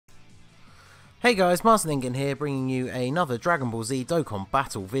Hey guys, Marslingan here, bringing you another Dragon Ball Z Dokkan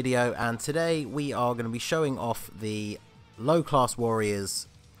Battle video, and today we are going to be showing off the Low Class Warriors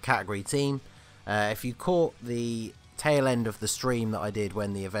category team. If you caught the tail end of the stream that I did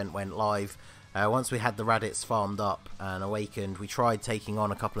when the event went live, once we had the Raditz farmed up and awakened, we tried taking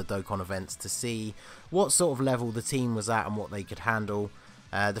on a couple of Dokkan events to see what sort of level the team was at and what they could handle.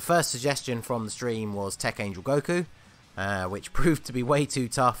 The first suggestion from the stream was Tech Angel Goku, which proved to be way too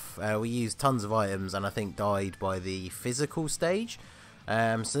tough. We used tons of items and I think died by the physical stage.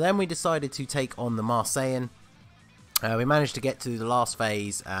 So then we decided to take on the Saiyan. We managed to get to the last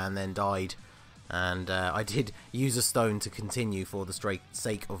phase and then died. And I did use a stone to continue for the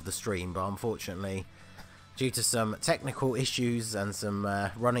sake of the stream, but unfortunately, due to some technical issues and some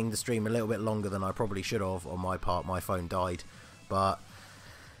running the stream a little bit longer than I probably should have on my part, my phone died. But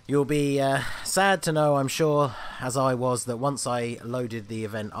you'll be sad to know, I'm sure, as I was, that once I loaded the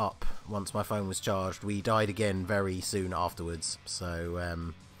event up, once my phone was charged, we died again very soon afterwards.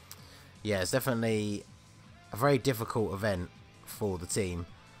 So, yeah, it's definitely a very difficult event for the team.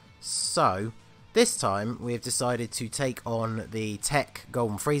 So, this time, we have decided to take on the Tech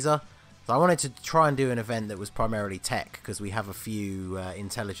Golden Frieza. So I wanted to try and do an event that was primarily Tech, because we have a few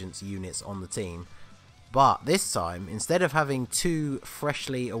intelligence units on the team. But this time, instead of having two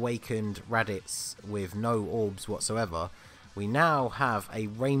freshly awakened Raditz with no orbs whatsoever, we now have a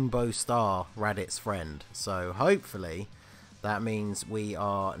Rainbow Star Raditz friend. So hopefully that means we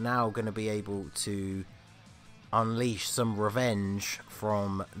are now going to be able to unleash some revenge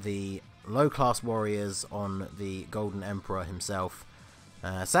from the low-class warriors on the Golden Emperor himself.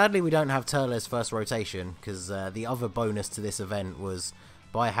 Sadly, we don't have Turles first rotation, because the other bonus to this event was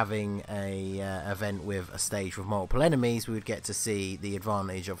by having a event with a stage with multiple enemies, we would get to see the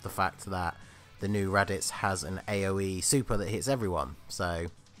advantage of the fact that the new Raditz has an AoE super that hits everyone. So,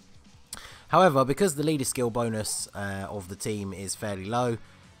 however, because the leader skill bonus of the team is fairly low,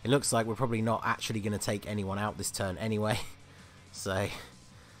 it looks like we're probably not actually going to take anyone out this turn anyway. So,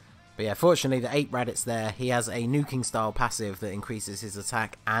 but yeah, fortunately the 8 Raditz there, he has a nuking style passive that increases his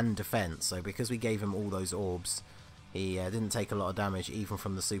attack and defense. So because we gave him all those orbs, he didn't take a lot of damage even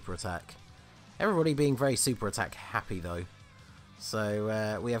from the super attack. Everybody being very super attack happy though.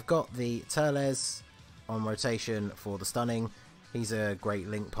 So we have got the Turles on rotation for the stunning. He's a great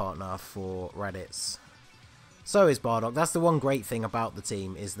link partner for Raditz. So is Bardock. That's the one great thing about the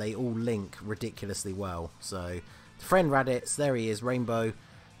team, is they all link ridiculously well. So friend Raditz, there he is, Rainbow.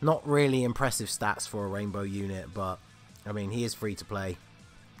 Not really impressive stats for a Rainbow unit, but I mean, he is free to play.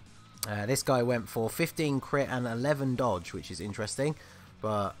 This guy went for 15 crit and 11 dodge, which is interesting,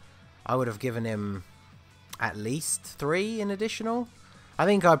 but I would have given him at least 3 in additional. I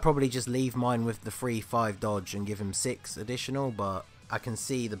think I'd probably just leave mine with the free 5 dodge and give him 6 additional, but I can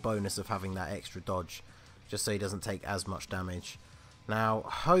see the bonus of having that extra dodge, just so he doesn't take as much damage. Now,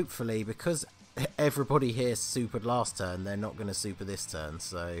 hopefully, because everybody here supered last turn, they're not going to super this turn,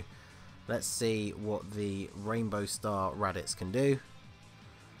 so let's see what the Rainbow Star Raditz can do.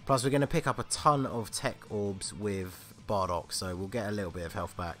 Plus, we're going to pick up a ton of tech orbs with Bardock, so we'll get a little bit of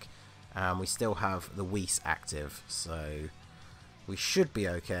health back. And we still have the Whis active, so we should be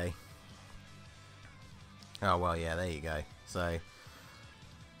okay. Oh, well, yeah, there you go. So,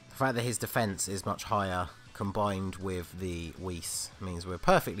 the fact that his defense is much higher combined with the Whis means we're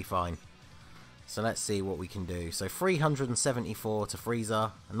perfectly fine. So let's see what we can do. So 374 to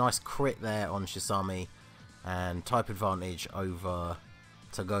Frieza, a nice crit there on Shisami, and type advantage over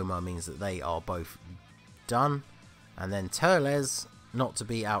Tagoma means that they are both done. And then Turles, not to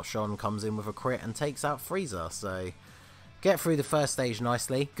be outshone, comes in with a crit and takes out Frieza. So get through the first stage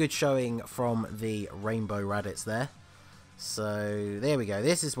nicely. Good showing from the Rainbow Raditz there. So there we go.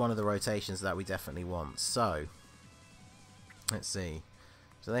 This is one of the rotations that we definitely want. So let's see.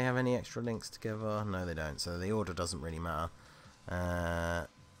 Do they have any extra links together? No, they don't. So the order doesn't really matter. And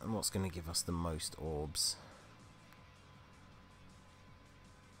what's going to give us the most orbs?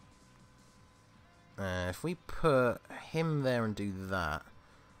 If we put him there and do that,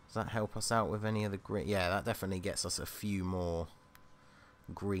 does that help us out with any of the green? Yeah, that definitely gets us a few more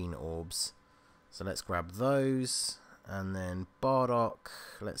green orbs. So let's grab those. And then Bardock,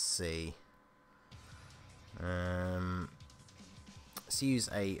 let's see. Let's use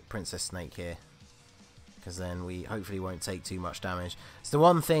a Princess Snake here, because then we hopefully won't take too much damage. So the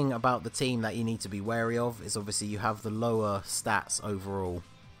one thing about the team that you need to be wary of is obviously you have the lower stats overall.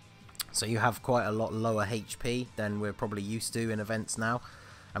 So you have quite a lot lower HP than we're probably used to in events now.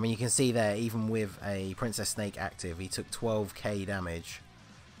 I mean, you can see there, even with a Princess Snake active, he took 12k damage.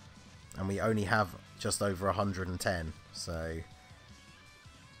 And we only have just over 110. So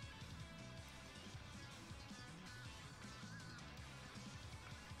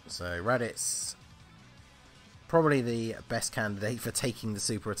So Raditz, probably the best candidate for taking the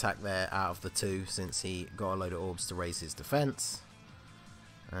super attack there out of the two, since he got a load of orbs to raise his defense.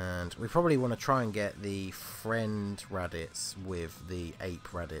 And we probably want to try and get the friend Raditz with the ape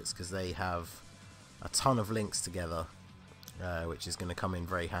Raditz, because they have a ton of links together, which is going to come in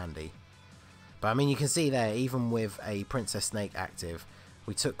very handy. But I mean, you can see there, even with a Princess Snake active,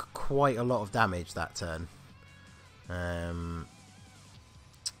 we took quite a lot of damage that turn.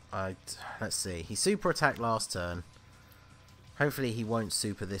 Let's see, he super attacked last turn. Hopefully he won't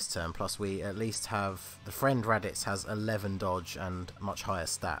super this turn, plus we at least have, the friend Raditz has 11 dodge and much higher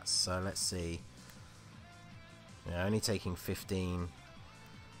stats, so let's see. Yeah, only taking 15.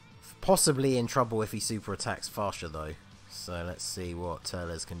 Possibly in trouble if he super attacks Farsha though, so let's see what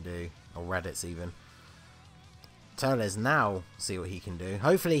Turles can do, or Raditz even. Turles now, see what he can do.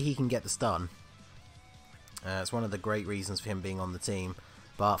 Hopefully he can get the stun. It's one of the great reasons for him being on the team.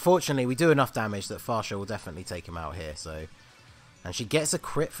 But fortunately, we do enough damage that Farsha will definitely take him out here. So, and she gets a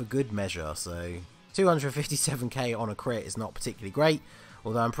crit for good measure. So 257k on a crit is not particularly great.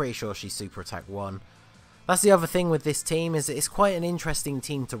 Although I'm pretty sure she's super attack 1. That's the other thing with this team, is it's quite an interesting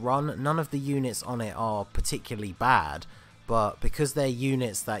team to run. None of the units on it are particularly bad. But because they're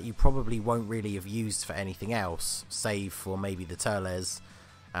units that you probably won't really have used for anything else, save for maybe the Turles.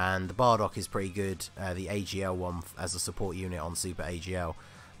 And the Bardock is pretty good, the AGL one as a support unit on Super AGL.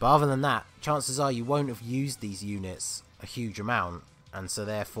 But other than that, chances are you won't have used these units a huge amount, and so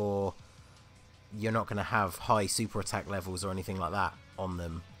therefore you're not going to have high super attack levels or anything like that on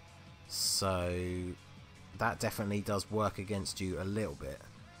them. So that definitely does work against you a little bit.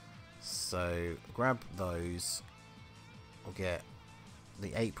 So grab those. We'll get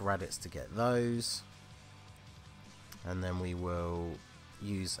the ape Raditz to get those. And then we will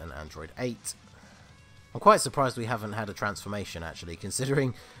use an Android 8. I'm quite surprised we haven't had a transformation, actually,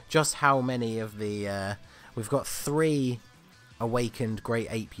 considering just how many of the... we've got 3 awakened Great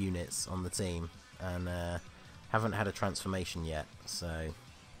Ape units on the team, and haven't had a transformation yet, so...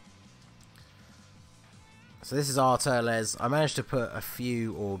 So this is our Turles. I managed to put a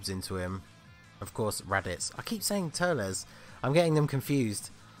few orbs into him. Of course, Raditz. I keep saying Turles. I'm getting them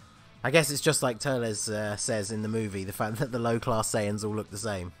confused. I guess it's just like Turles says in the movie, the fact that the low-class Saiyans all look the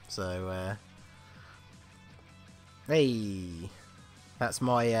same. So, hey, that's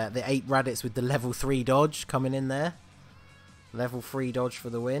my the 8 Raditz with the level 3 dodge coming in there. Level 3 dodge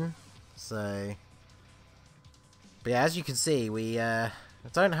for the win. So, but yeah, as you can see, we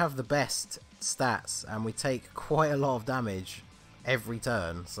don't have the best stats, and we take quite a lot of damage every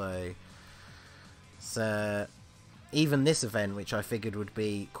turn. So, even this event, which I figured would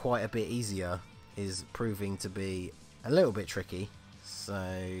be quite a bit easier, is proving to be a little bit tricky.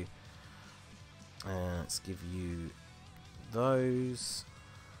 So let's give you those.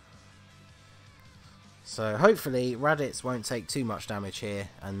 So hopefully Raditz won't take too much damage here,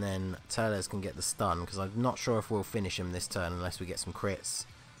 and then Turles can get the stun, because I'm not sure if we'll finish him this turn unless we get some crits.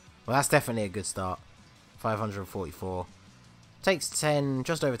 Well, that's definitely a good start. 544. Takes 10,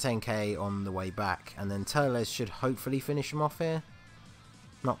 just over 10k on the way back, and then Turles should hopefully finish him off here.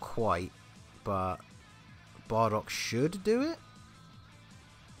 Not quite, but Bardock should do it.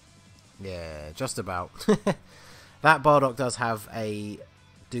 Yeah, just about. That Bardock does have a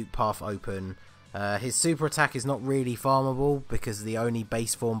dupe path open. His super attack is not really farmable, because the only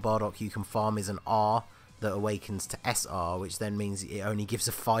base form Bardock you can farm is an R that awakens to SR, which then means it only gives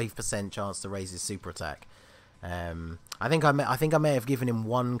a 5% chance to raise his super attack. I think I may have given him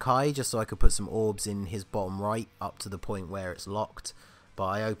 1 Kai just so I could put some orbs in his bottom right up to the point where it's locked, but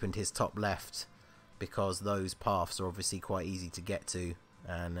I opened his top left because those paths are obviously quite easy to get to,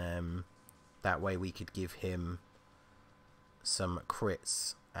 and that way we could give him some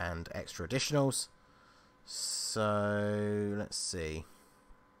crits and extra additionals. So let's see,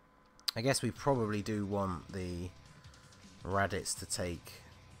 I guess we probably do want the Raditz to take,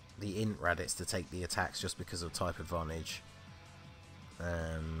 the INT Raditz to take the attacks just because of type advantage.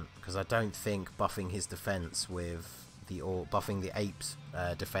 Because I don't think buffing his defense with the buffing the ape's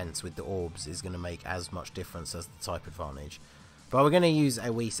defense with the orbs is going to make as much difference as the type advantage. But we're going to use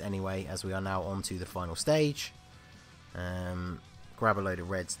a Whis anyway, as we are now on to the final stage. Grab a load of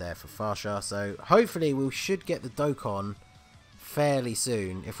reds there for Farsha. So hopefully we should get the Dokkan fairly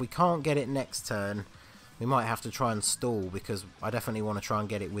soon. If we can't get it next turn, we might have to try and stall, because I definitely want to try and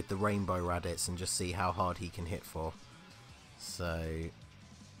get it with the Rainbow Raditz and just see how hard he can hit for. So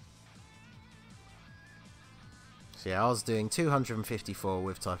yeah, I was doing 254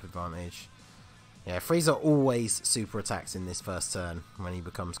 with type advantage. Yeah, Frieza always super attacks in this first turn when he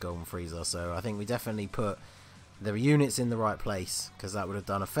becomes Golden Frieza, so I think we definitely put the units in the right place, because that would have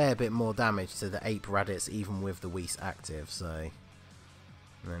done a fair bit more damage to the Ape Raditz even with the Whis active. So,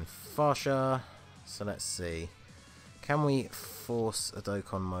 and then Farsha. So let's see, can we force a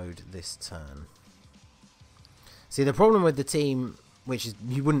Dokkan mode this turn? See, the problem with the team, which is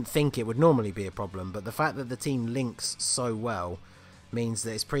you wouldn't think it would normally be a problem, but the fact that the team links so well means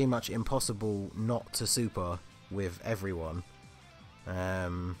that it's pretty much impossible not to super with everyone.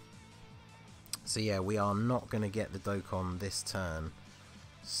 So yeah, we are not going to get the Dokkan this turn.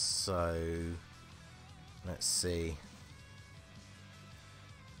 So let's see.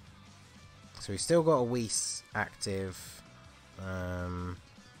 So we've still got a Whis active.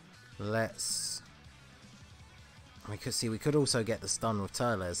 We could also get the stun with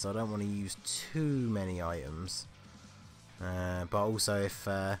Turles, so I don't want to use too many items. But also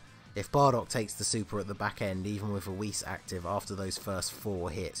if Bardock takes the super at the back end, even with a Whis active, after those first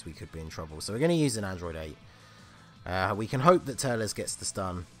 4 hits, we could be in trouble. So we're going to use an Android 8. We can hope that Turles gets the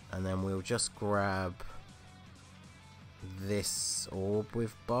stun, and then we'll just grab this orb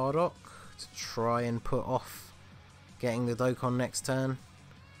with Bardock to try and put off getting the Dokkan next turn.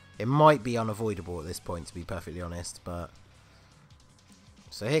 It might be unavoidable at this point, to be perfectly honest, but...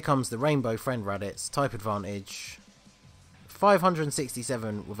 So here comes the Rainbow Friend Raditz, type advantage.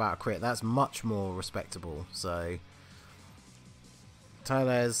 567 without a crit, that's much more respectable. So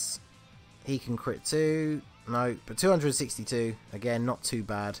Turles, he can crit too. No, but 262, again, not too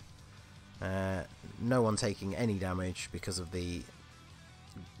bad. No one taking any damage because of the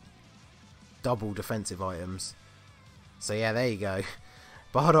double defensive items. So yeah, there you go.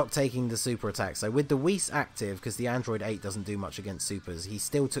 Bardock taking the super attack. So with the Whis active, because the Android 8 doesn't do much against supers, he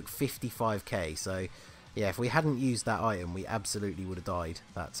still took 55k. So yeah, if we hadn't used that item, we absolutely would have died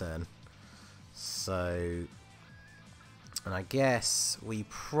that turn. So, and I guess we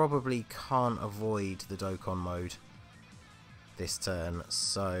probably can't avoid the Dokkan mode this turn,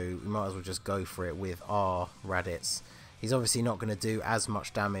 so we might as well just go for it with our Raditz. He's obviously not going to do as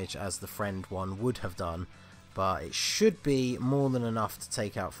much damage as the friend one would have done, but it should be more than enough to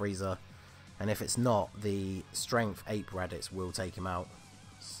take out Frieza. And if it's not, the Strength Ape Raditz will take him out.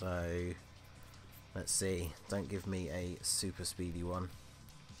 So let's see. Don't give me a super speedy one.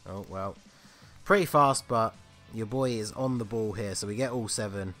 Oh, well. Pretty fast, but your boy is on the ball here, so we get all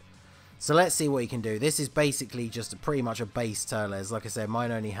 7. So let's see what he can do. This is basically just pretty much a base Turles. Like I said,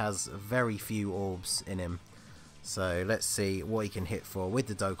 mine only has very few orbs in him. So let's see what he can hit for with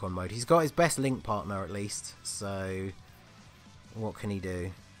the Dokkan mode. He's got his best link partner at least. So what can he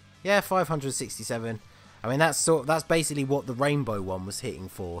do? Yeah, 567. I mean, that's basically what the Rainbow one was hitting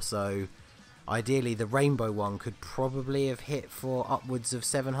for. So ideally, the Rainbow one could probably have hit for upwards of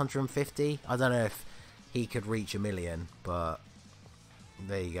 750. I don't know if he could reach 1 million, but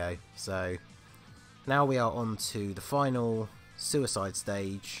there you go. So now we are on to the final suicide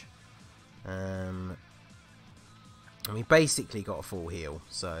stage. And we basically got a full heal,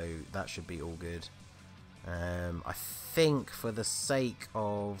 so that should be all good. I think for the sake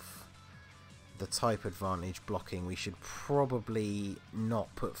of the type advantage blocking, we should probably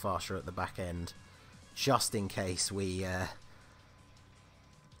not put Farsha at the back end, just in case we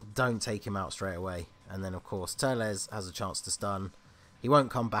don't take him out straight away. And then of course Turles has a chance to stun. He won't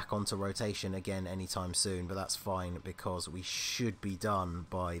come back onto rotation again anytime soon, but that's fine because we should be done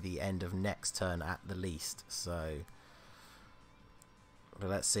by the end of next turn at the least. So but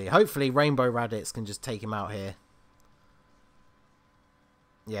let's see. Hopefully Rainbow Raditz can just take him out here.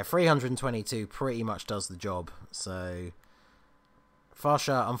 Yeah, 322 pretty much does the job. So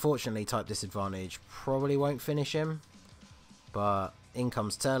Farsha, unfortunately, type disadvantage probably won't finish him. But in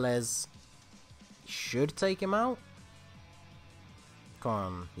comes Turles. Should take him out. Come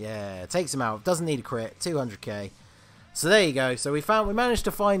on. Yeah, takes him out. Doesn't need a crit. 200k. So there you go. So we managed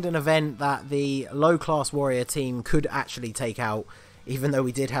to find an event that the low class warrior team could actually take out, even though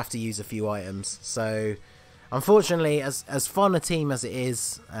we did have to use a few items. So unfortunately, as fun a team as it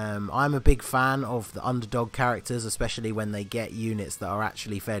is, I'm a big fan of the underdog characters, especially when they get units that are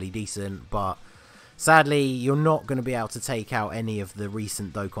actually fairly decent. But sadly, you're not going to be able to take out any of the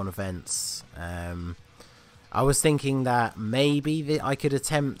recent Dokkan events. I was thinking that maybe I could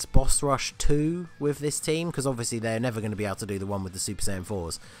attempt Boss Rush 2 with this team, because obviously they're never going to be able to do the one with the Super Saiyan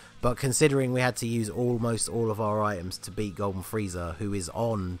 4s. But considering we had to use almost all of our items to beat Golden Frieza, who is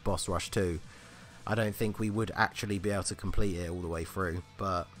on Boss Rush 2, I don't think we would actually be able to complete it all the way through.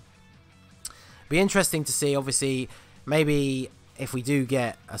 But be interesting to see. Obviously, maybe if we do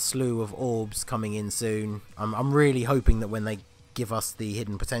get a slew of orbs coming in soon, I'm really hoping that when they give us the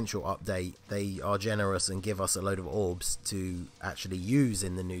hidden potential update, they are generous and give us a load of orbs to actually use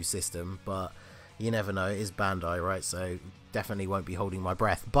in the new system. But You never know, it is Bandai, right? So definitely won't be holding my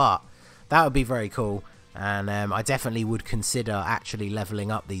breath, but that would be very cool. And I definitely would consider actually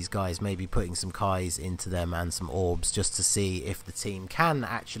leveling up these guys, maybe putting some Kais into them and some orbs, just to see if the team can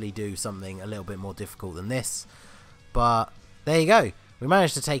actually do something a little bit more difficult than this. But there you go, we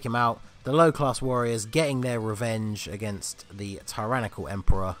managed to take him out. The low class warriors getting their revenge against the tyrannical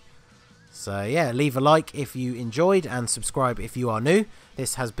emperor. So yeah, leave a like if you enjoyed and subscribe if you are new.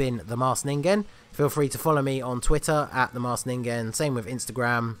 This has been The Masked Ningen. Feel free to follow me on Twitter at The Masked Ningen, same with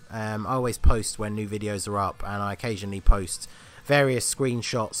Instagram. I always post when new videos are up, and I occasionally post various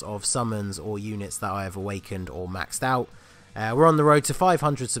screenshots of summons or units that I have awakened or maxed out. We're on the road to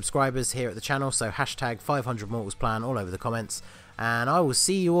 500 subscribers here at the channel, so hashtag 500 Mortals Plan all over the comments, and I will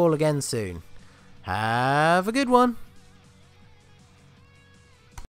see you all again soon. Have a good one.